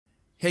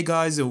Hey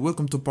guys, and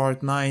welcome to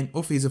part 9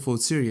 of Easy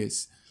Food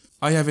series.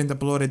 I haven't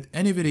uploaded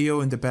any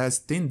video in the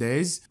past 10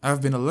 days.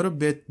 I've been a little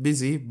bit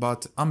busy,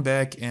 but I'm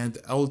back and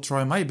I will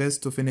try my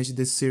best to finish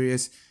this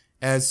series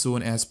as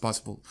soon as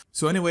possible.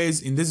 So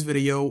anyways, in this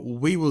video,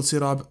 we will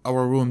set up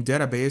our room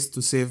database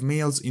to save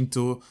meals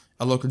into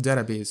a local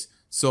database.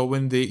 So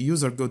when the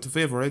user go to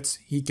favorites,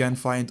 he can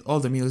find all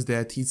the meals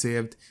that he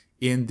saved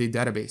in the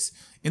database.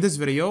 In this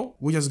video,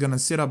 we're just gonna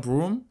set up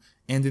room,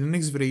 and in the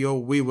next video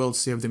we will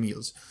save the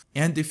meals.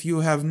 And if you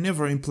have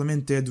never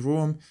implemented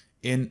Room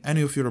in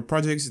any of your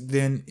projects,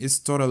 then it's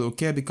totally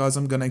okay, because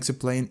I'm gonna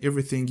explain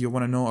everything you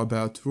wanna know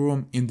about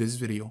Room in this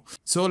video.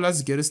 So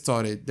let's get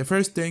started. The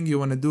first thing you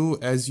wanna do,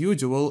 as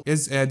usual,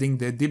 is adding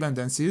the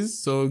dependencies.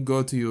 So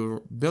go to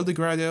your build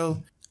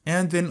Gradle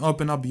and then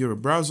open up your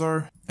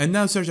browser and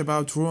now search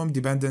about Room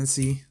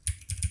dependency.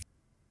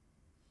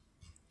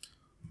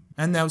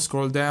 And now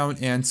scroll down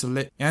and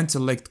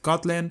select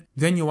Kotlin.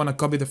 Then you want to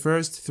copy the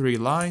first 3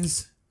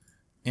 lines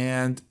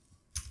and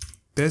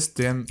paste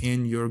them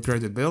in your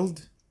Gradle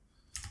build.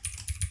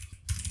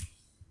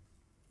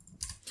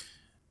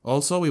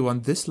 Also, we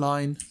want this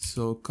line,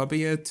 so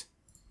copy it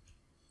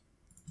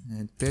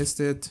and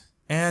paste it.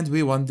 And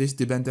we want this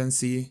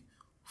dependency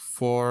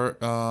for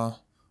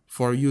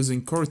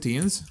using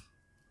coroutines.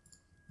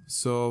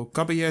 So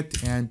copy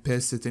it and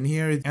paste it in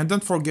here. And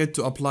don't forget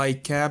to apply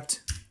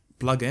capped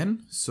plugin.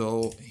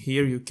 So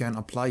here you can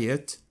apply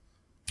it,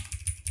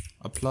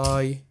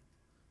 apply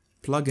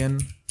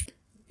plugin,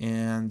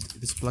 and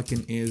this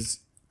plugin is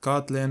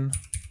Kotlin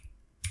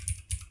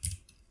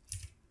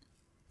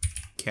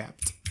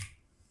capped.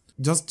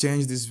 Just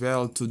change this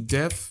val to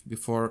def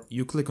before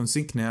you click on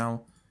sync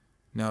now.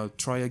 Now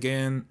try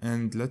again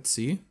and let's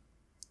see.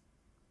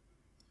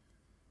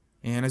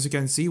 And as you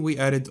can see, we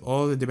added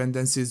all the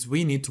dependencies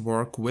we need to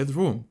work with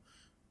Room.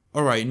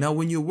 Alright, now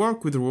when you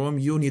work with Room,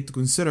 you need to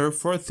consider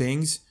 4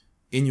 things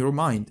in your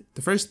mind.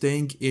 The first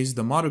thing is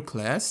the model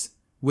class,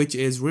 which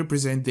is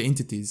represent the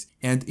entities.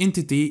 And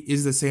entity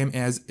is the same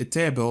as a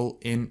table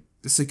in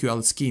the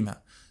SQL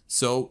schema.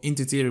 So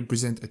entity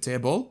represent a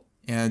table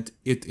and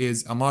it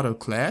is a model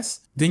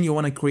class. Then you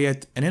want to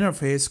create an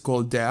interface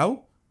called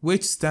DAO,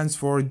 which stands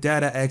for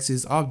Data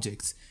Access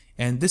Objects.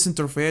 And this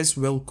interface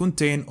will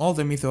contain all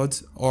the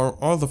methods or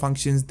all the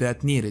functions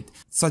that needed,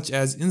 such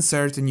as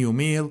insert a new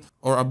meal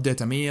or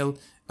update a meal,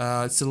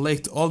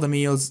 select all the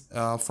meals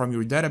from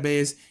your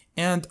database,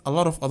 and a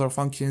lot of other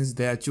functions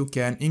that you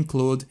can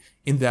include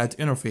in that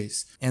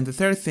interface. And the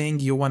third thing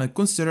you want to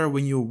consider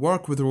when you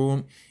work with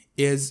Room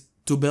is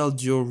to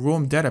build your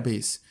Room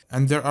database.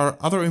 And there are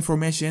other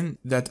information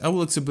that I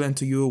will explain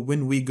to you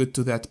when we get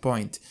to that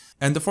point.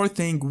 And the fourth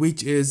thing,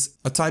 which is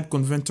a type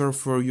converter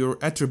for your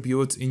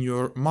attributes in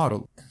your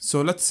model.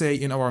 So let's say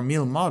in our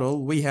meal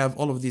model, we have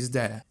all of these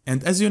data.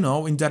 And as you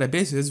know, in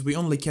databases, we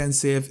only can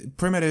save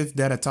primitive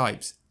data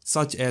types,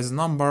 such as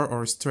number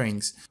or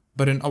strings.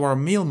 But in our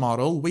meal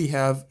model, we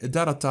have a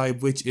data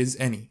type which is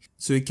any.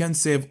 So you can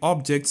save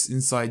objects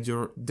inside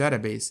your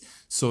database.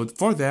 So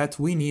for that,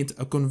 we need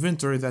a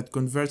converter that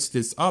converts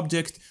this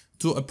object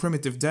to a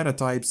primitive data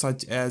type,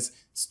 such as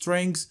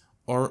strings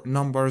or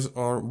numbers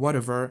or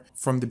whatever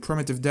from the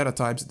primitive data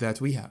types that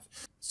we have.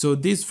 So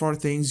these 4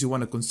 things you want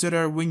to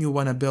consider when you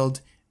want to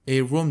build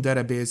a Room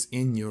database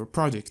in your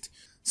project.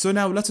 So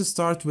now let's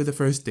start with the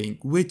first thing,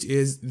 which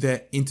is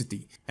the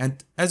entity.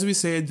 And as we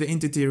said, the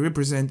entity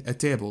represents a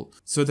table.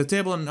 So the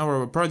table in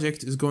our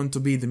project is going to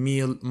be the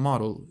meal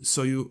model.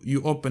 So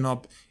you open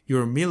up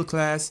your meal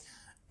class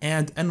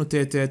and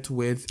annotate it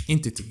with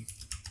entity.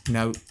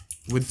 Now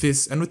with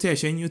this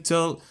annotation, you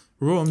tell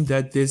Room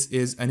that this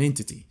is an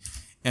entity.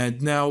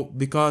 And now,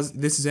 because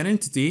this is an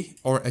entity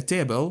or a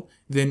table,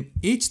 then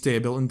each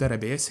table in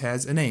database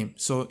has a name.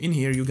 So in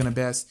here, you're gonna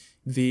pass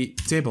the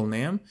table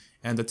name,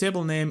 and the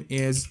table name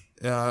is,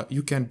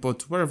 you can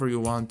put wherever you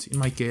want. In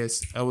my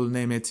case, I will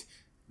name it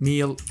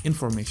meal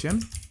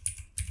information.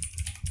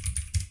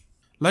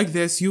 Like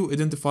this, you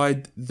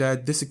identified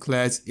that this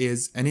class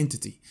is an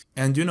entity.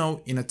 And you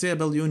know, in a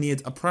table, you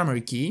need a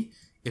primary key.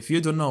 If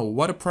you don't know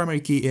what a primary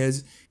key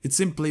is, it's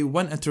simply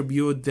one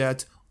attribute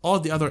that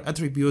all the other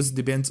attributes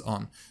depends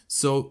on.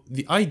 So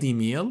the ID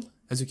meal,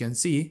 as you can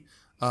see,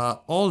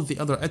 all the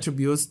other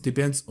attributes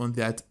depends on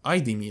that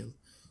ID meal.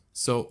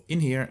 So in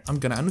here, I'm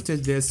gonna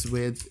annotate this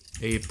with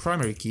a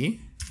primary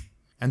key.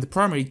 And the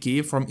primary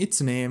key, from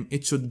its name,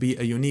 it should be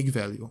a unique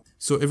value.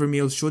 So every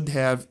meal should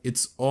have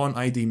its own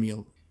ID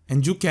meal.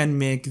 And you can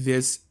make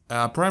this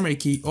primary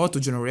key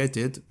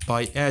auto-generated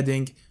by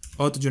adding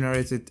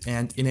auto-generated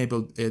and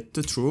enable it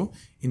to true.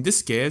 In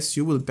this case,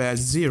 you will pass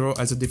 0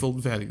 as a default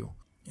value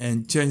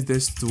and change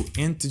this to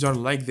integer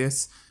like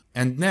this.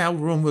 And now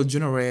Room will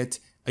generate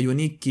a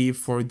unique key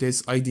for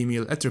this ID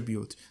meal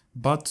attribute.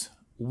 But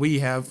we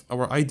have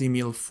our ID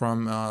meal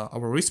from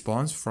our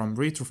response from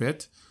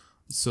Retrofit.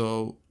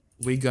 So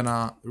we're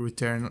gonna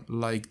return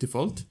like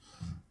default.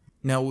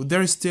 Now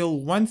there is still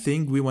one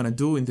thing we wanna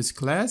do in this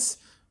class,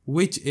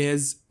 which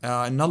is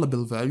a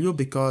nullable value,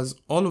 because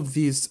all of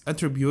these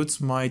attributes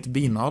might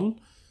be null.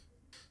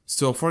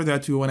 So for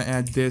that, we want to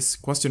add this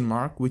question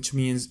mark, which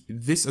means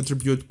this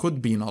attribute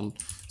could be null.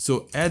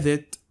 So add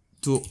it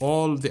to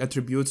all the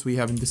attributes we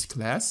have in this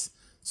class.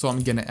 So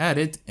I'm gonna add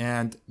it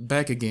and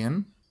back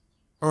again.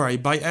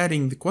 Alright, by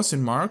adding the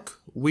question mark,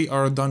 we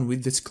are done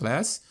with this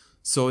class.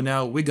 So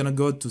now we're gonna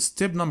go to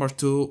step number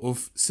 2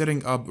 of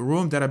setting up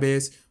room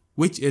database,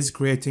 which is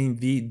creating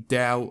the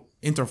DAO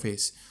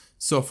interface.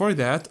 So for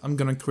that, I'm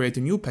gonna create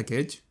a new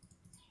package,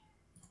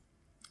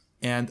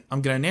 and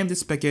I'm gonna name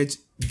this package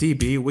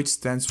DB, which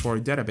stands for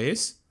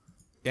database,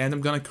 and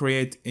I'm gonna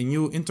create a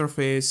new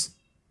interface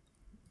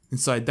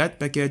inside that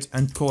package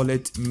and call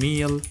it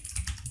meal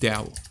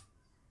DAO.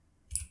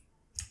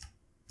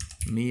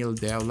 Meal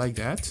DAO, like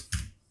that.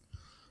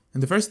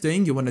 And the first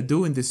thing you want to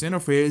do in this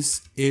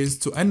interface is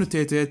to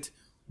annotate it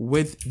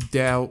with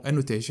DAO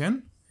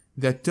annotation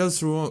that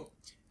tells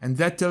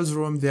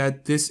room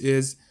that this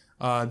is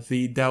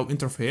the DAO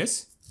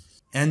interface.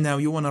 And now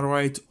you want to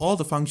write all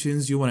the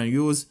functions you want to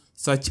use,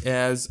 such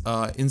as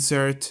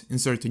insert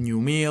a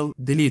new meal,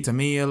 delete a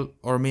meal,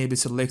 or maybe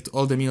select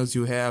all the meals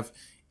you have,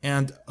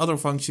 and other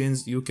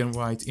functions you can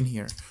write in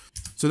here.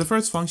 So the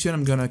first function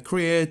I'm gonna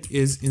create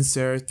is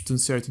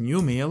insert a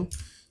new meal.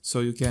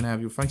 So you can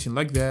have your function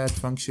like that,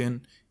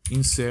 function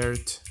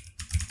insert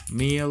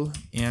meal,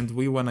 and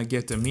we wanna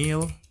get a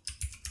meal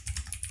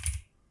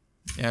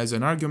as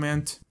an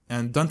argument.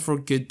 And don't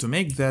forget to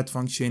make that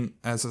function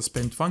as a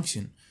spend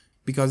function,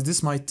 because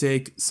this might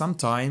take some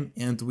time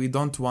and we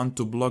don't want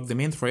to block the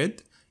main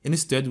thread.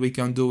 Instead, we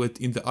can do it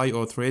in the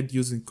IO thread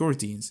using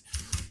coroutines.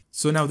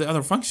 So now the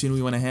other function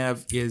we want to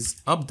have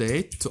is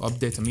update, to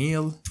update a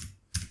meal.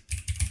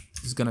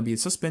 It's going to be a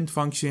suspend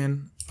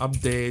function,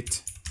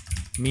 update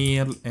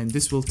meal, and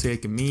this will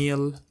take a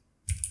meal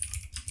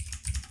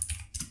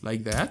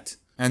like that.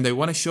 And I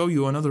want to show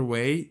you another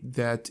way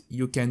that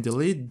you can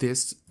delete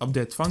this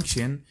update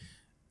function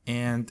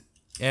and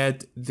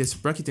add this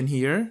bracket in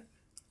here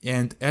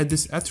and add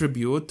this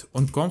attribute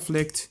on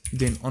conflict,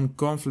 then on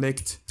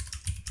conflict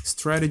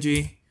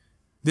strategy.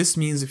 This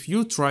means if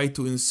you try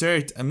to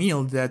insert a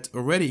meal that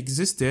already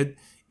existed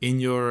in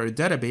your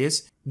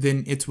database,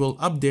 then it will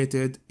update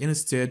it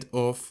instead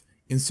of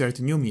insert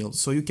a new meal.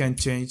 So you can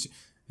change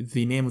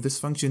the name of this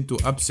function to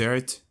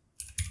upsert,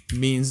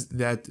 means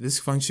that this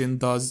function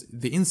does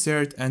the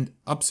insert and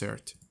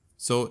upsert.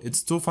 So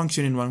it's two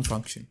functions in one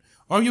function.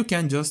 Or you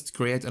can just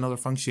create another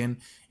function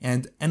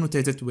and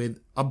annotate it with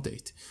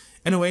update.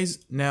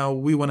 Anyways, now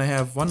we want to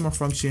have one more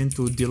function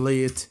to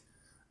delete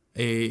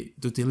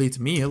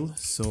meal.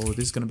 So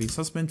this is going to be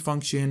suspend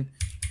function,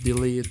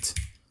 delete,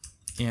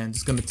 and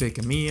it's going to take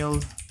a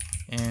meal,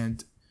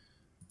 and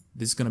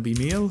this is going to be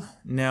meal.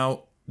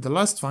 Now the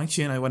last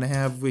function I want to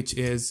have, which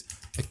is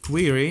a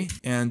query,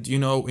 and you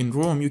know, in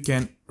Room you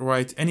can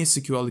write any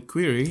SQL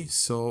query.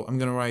 So I'm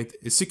going to write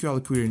a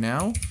SQL query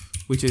now,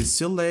 which is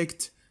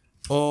select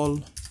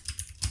all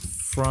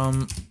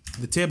from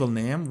the table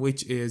name,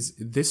 which is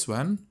this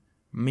one,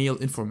 meal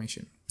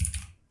information.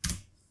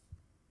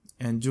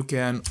 And you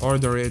can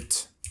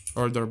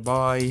order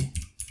by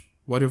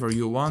whatever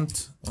you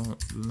want, or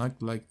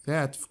not like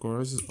that, of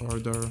course,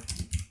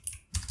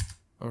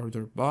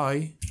 order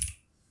by,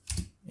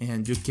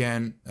 and you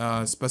can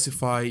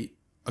specify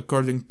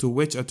according to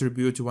which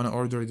attribute you want to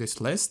order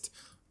this list,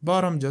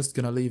 but I'm just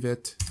gonna leave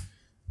it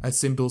a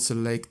simple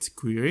select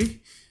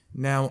query.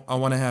 Now I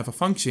want to have a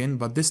function,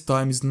 but this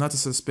time is not a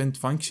suspend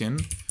function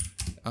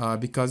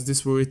because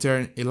this will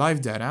return a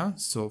live data.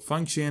 So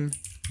function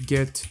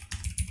get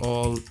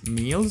all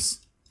meals,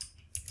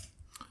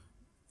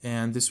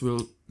 and this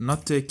will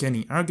not take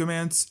any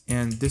arguments,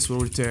 and this will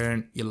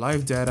return a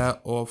live data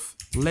of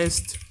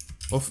list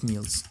of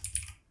meals.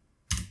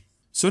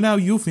 So now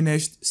you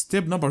finished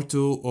step number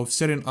 2 of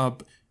setting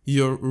up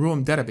your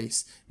Room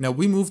database. Now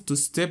we move to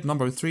step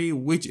number 3,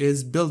 which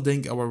is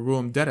building our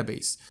Room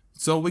database.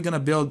 So we're gonna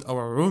build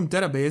our Room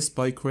database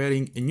by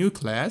creating a new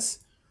class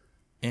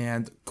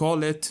and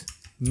call it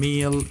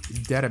meal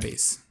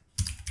database.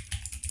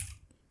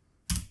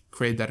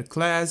 Create that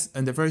class,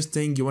 and the first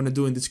thing you want to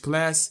do in this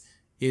class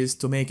is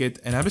to make it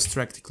an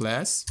abstract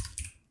class,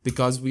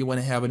 because we want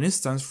to have an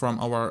instance from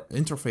our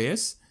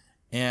interface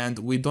and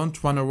we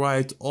don't want to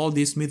write all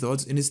these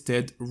methods.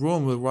 Instead,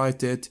 Room will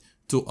write it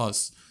to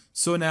us.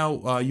 So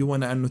now you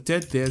want to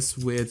annotate this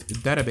with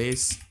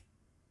database,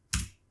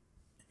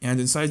 and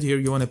inside here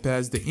you want to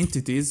pass the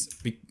entities,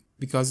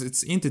 because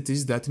it's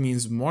entities, that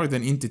means more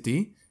than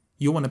entity.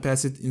 You want to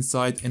pass it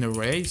inside an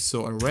array,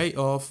 so array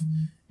of,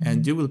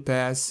 and you will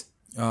pass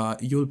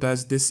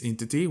this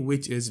entity,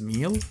 which is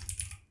meal.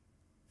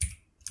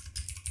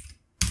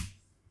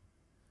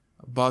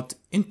 But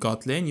in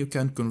Kotlin you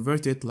can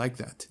convert it like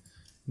that.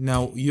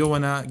 Now you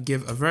wanna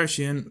give a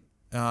version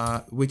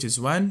which is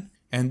 1,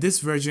 and this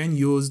version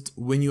used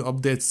when you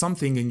update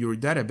something in your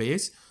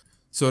database.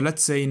 So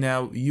let's say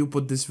now you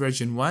put this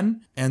version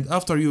 1, and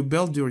after you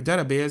build your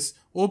database,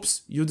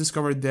 oops, you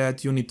discovered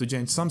that you need to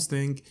change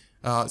something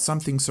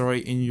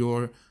in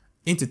your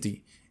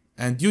entity,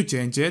 and you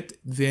change it,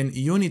 then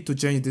you need to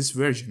change this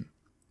version.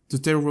 to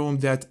tell room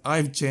that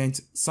I've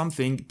changed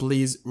something,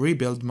 please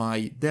rebuild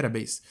my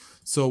database.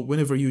 So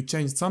whenever you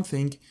change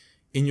something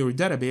in your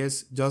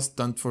database, just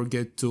don't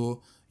forget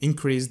to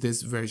increase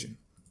this version.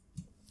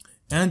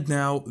 And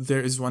now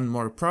there is one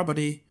more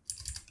property,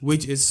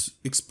 which is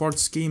export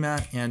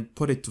schema and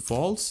put it to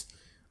false.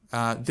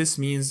 This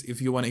means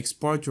if you want to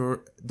export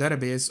your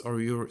database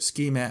or your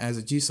schema as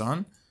a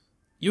JSON,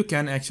 you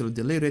can actually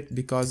delete it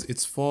because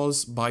it's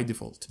false by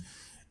default.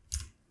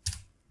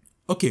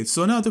 Okay,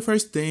 so now the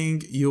first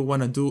thing you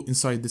want to do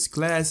inside this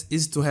class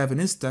is to have an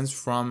instance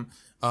from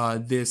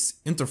this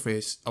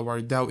interface,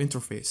 our DAO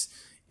interface.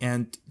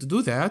 And to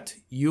do that,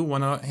 you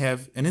want to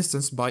have an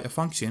instance by a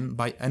function,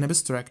 by an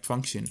abstract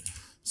function.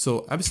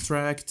 So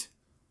abstract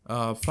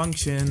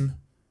function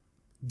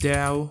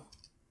DAO,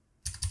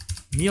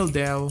 meal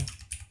DAO,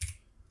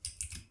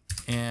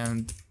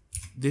 and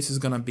this is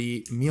gonna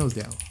be meal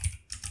DAO.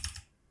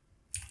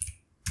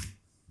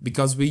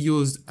 Because we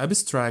used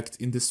abstract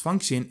in this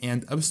function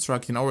and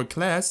abstract in our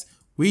class,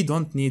 we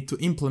don't need to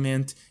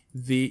implement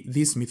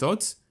these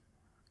methods.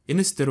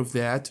 Instead of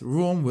that,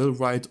 Room will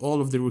write all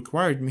of the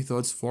required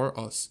methods for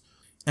us.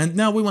 And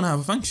now we want to have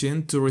a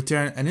function to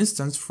return an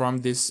instance from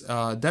this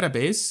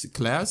database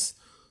class.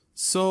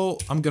 So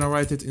I'm gonna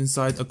write it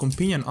inside a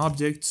companion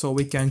object so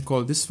we can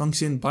call this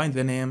function by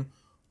the name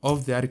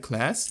of that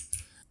class.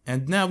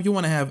 And now you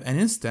want to have an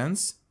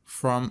instance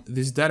from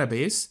this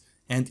database,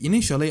 and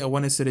initially I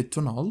want to set it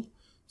to null.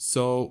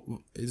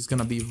 So it's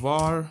gonna be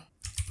var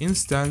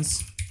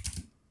instance,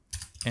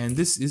 and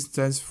this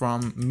instance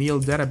from meal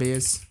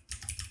database.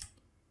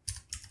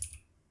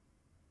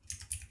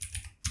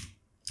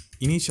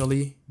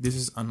 Initially this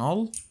is a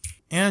null,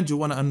 and you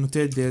want to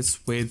annotate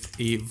this with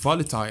a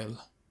volatile.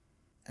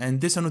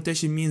 And this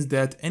annotation means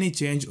that any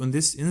change on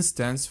this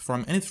instance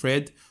from any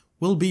thread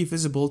will be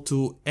visible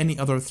to any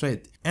other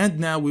thread. And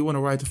now we want to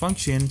write a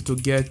function to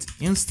get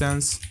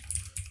instance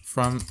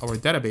from our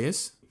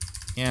database,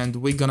 and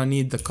we're gonna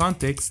need the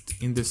context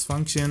in this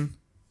function,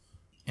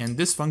 and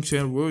this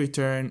function will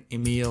return a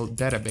meal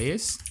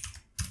database,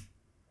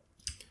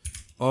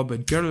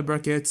 open curly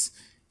brackets,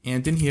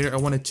 and in here I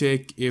want to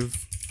check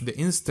if the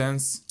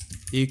instance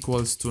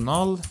equals to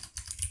null.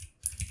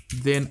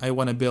 Then I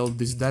want to build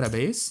this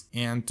database,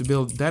 and to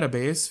build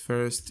database,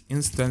 first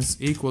instance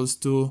equals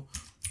to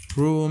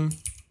room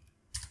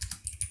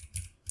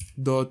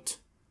dot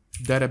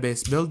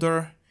database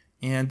builder,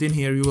 and in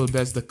here you will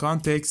pass the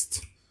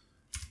context,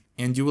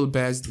 and you will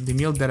pass the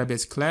meal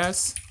database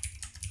class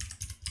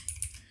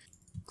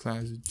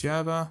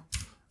Java,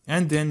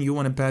 and then you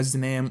want to pass the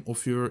name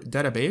of your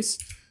database.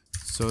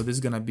 So this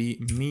is gonna be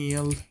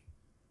meal.tb,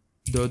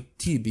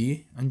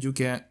 and you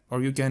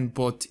can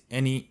put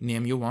any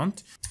name you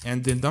want.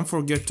 And then don't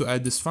forget to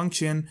add this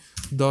function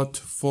dot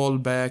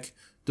fallback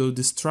to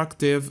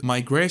destructive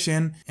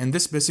migration, and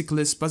this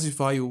basically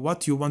specify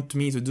what you want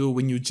me to do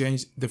when you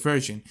change the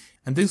version.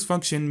 And this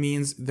function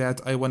means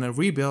that I want to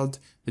rebuild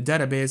the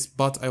database,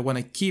 but I want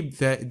to keep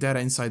the data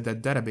inside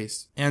that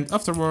database, and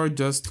afterward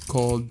just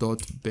call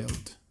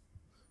 .build.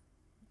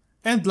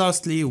 And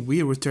lastly,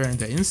 we return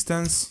the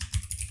instance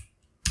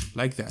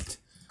like that,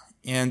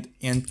 and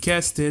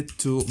cast it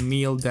to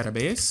meal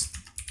database.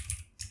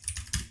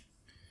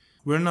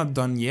 We're not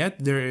done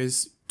yet. There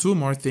is two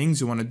more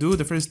things you want to do.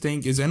 The first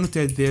thing is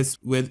annotate this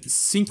with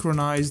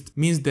synchronized,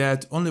 means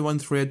that only one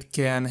thread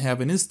can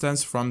have an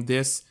instance from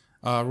this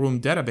room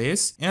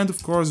database. And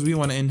of course we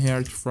want to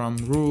inherit from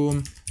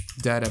room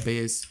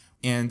database,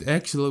 and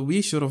actually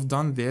we should have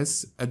done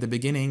this at the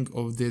beginning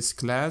of this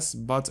class,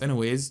 but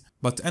anyways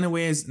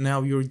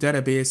now your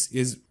database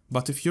is,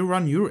 but if you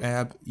run your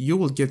app you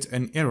will get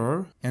an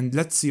error, and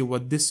let's see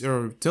what this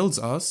error tells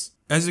us.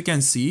 As you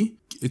can see,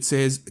 it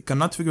says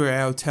cannot figure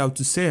out how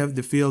to save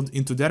the field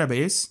into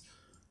database.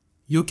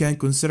 You can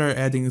consider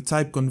adding a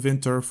type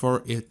converter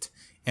for it.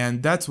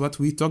 And that's what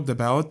we talked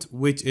about,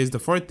 which is the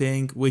fourth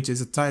thing, which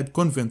is a type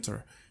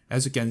converter.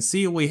 As you can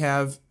see, we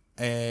have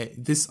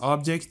this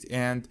object,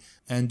 and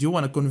you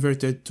want to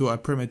convert it to a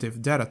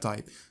primitive data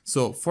type.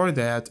 So for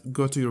that,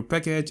 go to your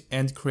package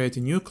and create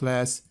a new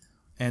class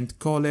and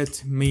call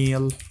it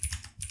meal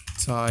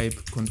type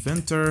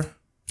converter.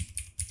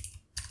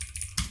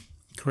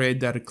 Create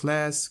that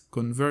class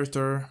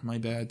converter, my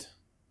bad.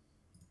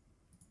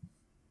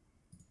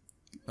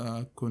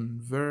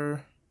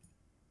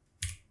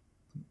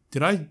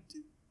 Did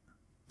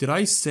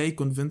I say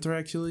converter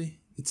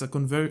actually? It's a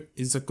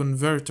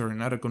converter,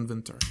 not a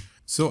converter.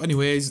 So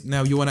anyways,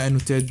 now you want to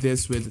annotate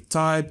this with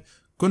type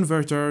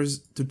converters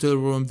to tell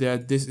Room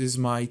that this is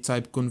my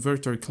type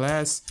converter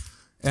class.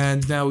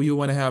 And now you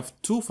want to have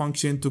two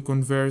functions to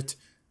convert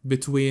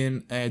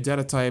between a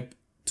data type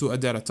to a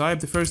data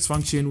type. The first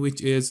function,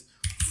 which is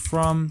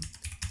from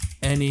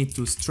any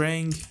to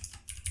string,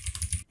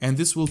 and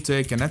this will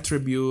take an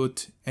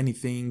attribute,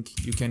 anything,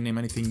 you can name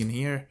anything in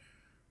here.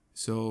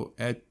 So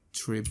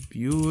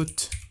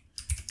attribute,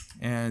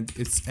 and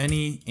it's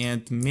any,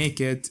 and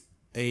make it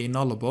a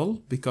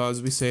nullable,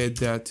 because we said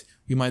that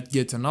we might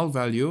get a null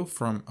value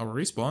from our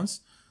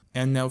response.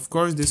 And now of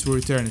course this will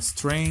return a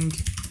string,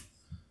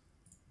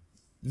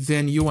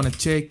 Then you want to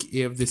check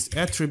if this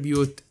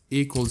attribute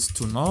equals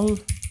to null.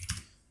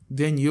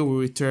 Then you will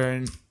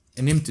return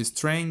an empty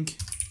string.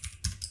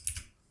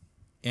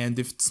 And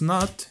if it's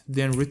not,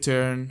 then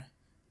return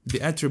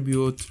the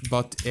attribute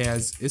but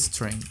as a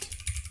string.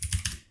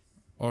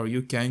 Or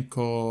you can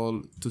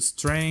call to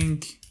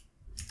string.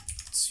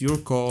 It's your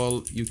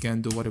call. You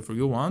can do whatever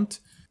you want.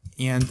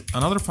 And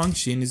another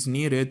function is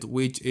needed,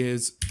 which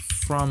is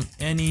from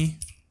any,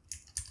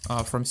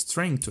 from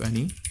string to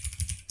any.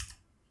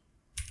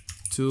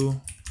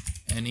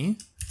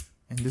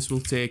 And this will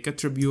take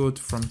attribute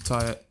from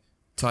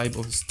type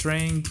of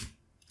string.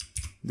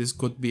 This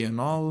could be a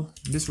null.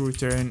 This will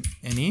return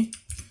any.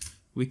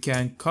 We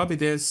can copy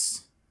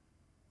this,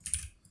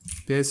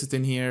 paste it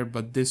in here,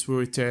 but this will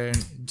return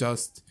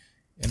just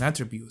an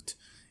attribute.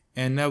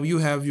 And now you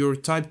have your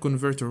type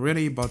converter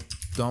ready, but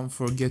don't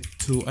forget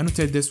to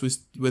annotate this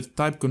with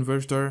type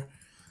converter.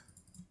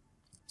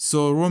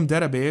 So Room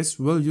database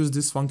will use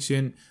this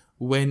function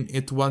when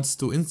it wants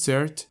to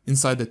insert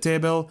inside the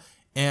table,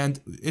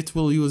 and it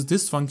will use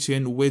this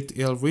function with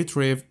it'll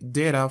retrieve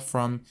data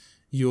from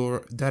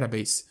your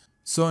database.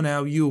 So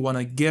now you want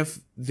to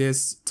give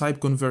this type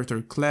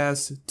converter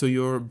class to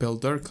your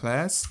builder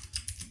class.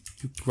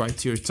 You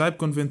write your type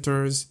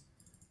converters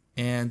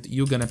and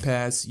you're gonna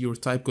pass your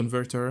type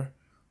converter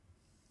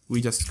we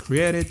just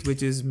created,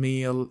 which is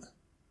mail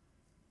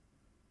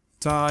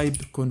type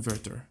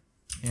converter,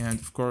 and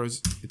of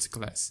course it's a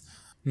class.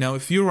 Now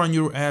if you run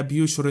your app,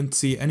 you shouldn't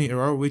see any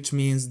error, which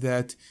means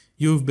that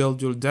you've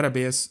built your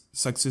database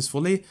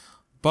successfully.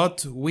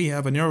 But we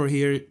have an error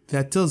here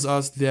that tells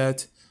us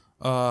that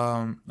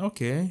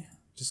okay,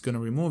 just gonna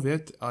remove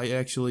it. I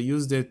actually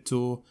used it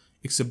to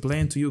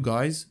explain to you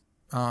guys.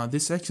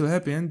 This actually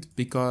happened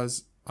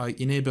because I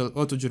enabled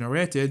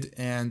auto-generated,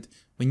 and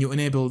when you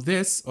enable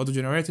this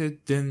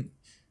auto-generated, then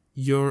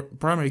your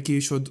primary key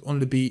should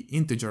only be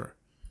integer.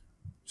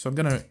 So I'm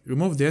gonna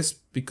remove this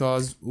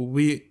because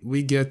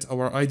we get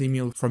our ID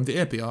mail from the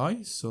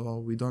API, so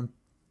we don't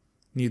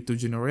need to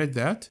generate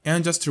that.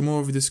 And just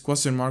remove this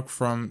question mark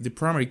from the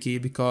primary key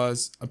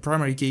because a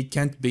primary key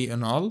can't be a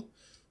null.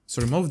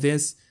 So remove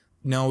this.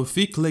 Now if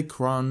we click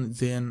run,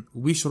 then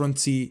we shouldn't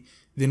see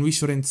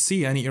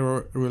any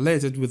error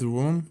related with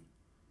Room.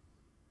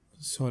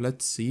 So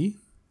let's see.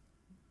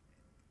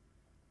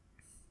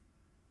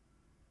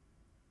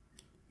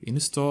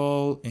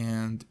 Install,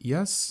 and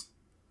yes.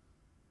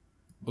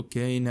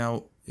 Okay,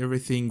 now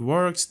everything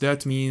works.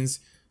 That means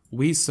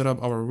we set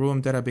up our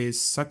Room database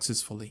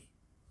successfully.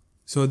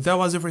 So that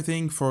was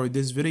everything for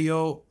this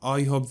video.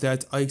 I hope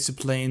that I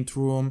explained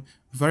Room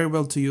very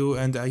well to you,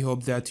 and I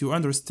hope that you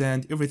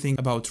understand everything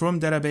about Room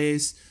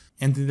database.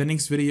 And in the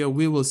next video,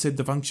 we will set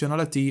the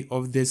functionality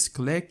of this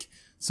click.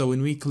 So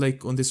when we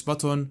click on this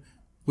button,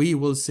 we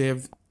will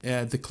save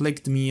the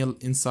clicked mail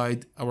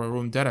inside our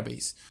Room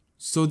database.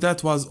 So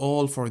that was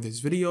all for this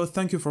video.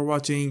 Thank you for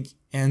watching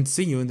and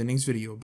see you in the next video.